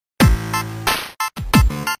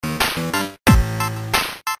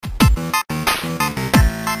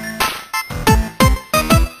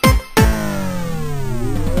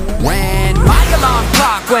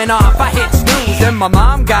went off, I hit snooze, and my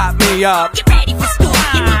mom got me up. Get ready for school,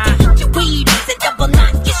 you need to eat your Wheaties and double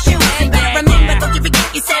knot your shoes. And better remember, don't you forget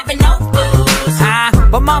your 7-0 booze.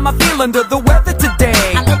 But mom, I feel under the weather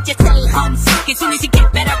today. I'll let you stay homesick as soon as you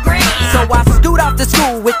get better grades. So I scoot off to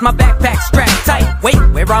school with my backpack strapped tight. Wait,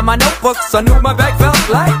 where are my notebooks? I knew my bag felt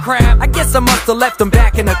like crap. I guess I must have left them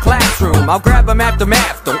back in the classroom. I'll grab them after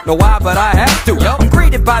math, don't know why, but I have to. I'm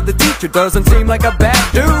greeted by the teacher, doesn't seem like a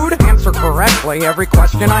bad dude. Answer correctly every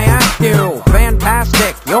question I ask you.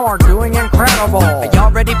 Fantastic, you're doing incredible. I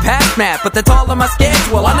already passed math, but that's all on my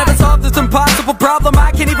schedule. I never solved this impossible problem,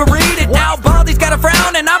 I can't even read it. Now Baldi's got a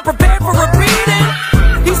frown and I'm prepared for a beating.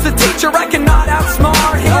 He's the teacher, I cannot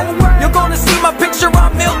outsmart him. You're gonna see my picture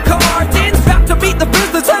on milk cartons. About to meet the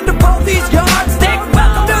business end of Baldi's yardstick.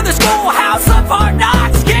 Welcome to the schoolhouse of hard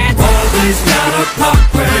knocks, kids. Baldi's got a pop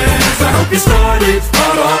quiz. I hope you started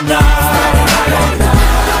hard all night.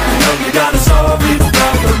 You know you gotta solve each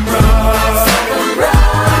problem right.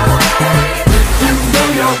 If you know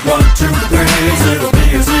your 1, 2, 3s, it'll be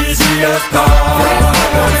as easy as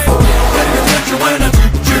pie. Pay attention when I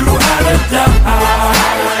teach you how to die.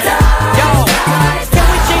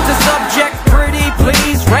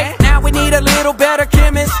 Better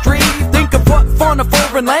chemistry. Think of what fun a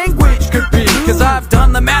foreign language could be. Cause I've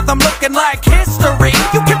done the math, I'm looking like history.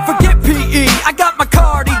 You can forget PE, I got my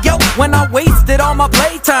cardio. When I wasted all my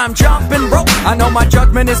playtime jumping rope. I know my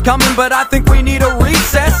judgment is coming, but I think we need a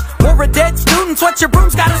recess. Or a dead student, what your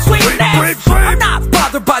broom's got a sweetness. I'm not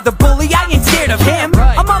bothered by the bully, I ain't scared of him.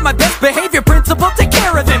 I'm on my best behavior principle, take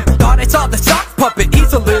care of him. Thought I saw the sock puppet,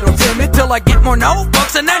 he's a little timid. Till I get more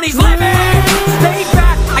notebooks and then he's living. Stay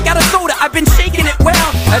back, I got a soda, I've been shaking it well.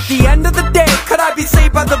 At the end of the day, could I be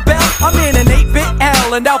saved by the bell? I'm in an 8-bit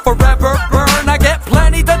hell and I'll forever burn. I get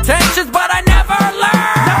plenty detentions, but I never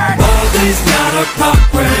learn. Baldi's got a pop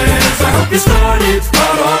quiz. I hope you started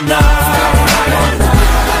hard all night.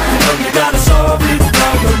 You know you gotta solve each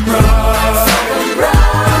problem right.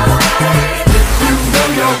 If you know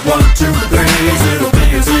your 1, 2, 3s, it'll be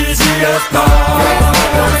as easy as pie.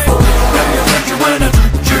 Pay attention when I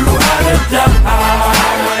teach you how to die.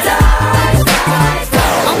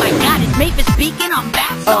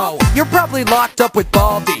 Oh, you're probably locked up with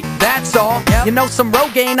Baldi, that's all. You know some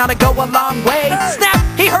Rogaine ought to go a long way. Snap,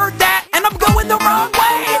 he heard that and I'm going the wrong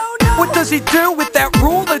way. What does he do with that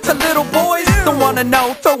rule that's a little boys? Don't wanna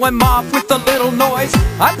know, throw him off with a little noise.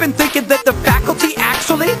 I've been thinking that the faculty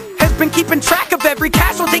actually has been keeping track of every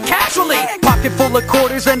casualty casually. Pocket full of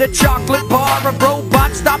quarters and a chocolate bar. A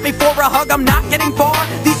robot stop me for a hug, I'm not getting far.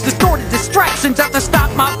 These distorted distractions have to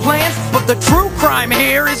stop my plans. But the true crime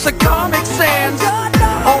here is the Comic Sans.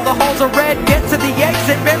 All the holes are red, get to the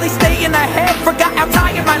exit. Barely stay in the head, forgot how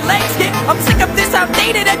tired my legs get. I'm sick of this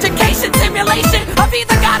outdated education simulation. I've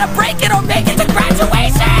either gotta break it or make it to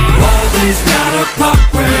graduation. Baldi's got a pop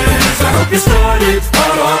quiz. I hope you started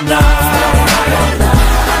hard all night.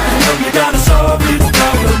 You know you gotta solve each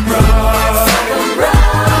problem right.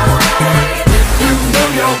 If you know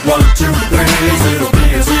your 1, 2, 3s, it'll be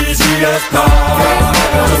as easy as pie.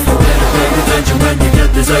 Don't forget to pay attention when you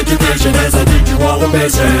get this education, as I teach you all the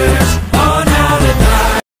basics.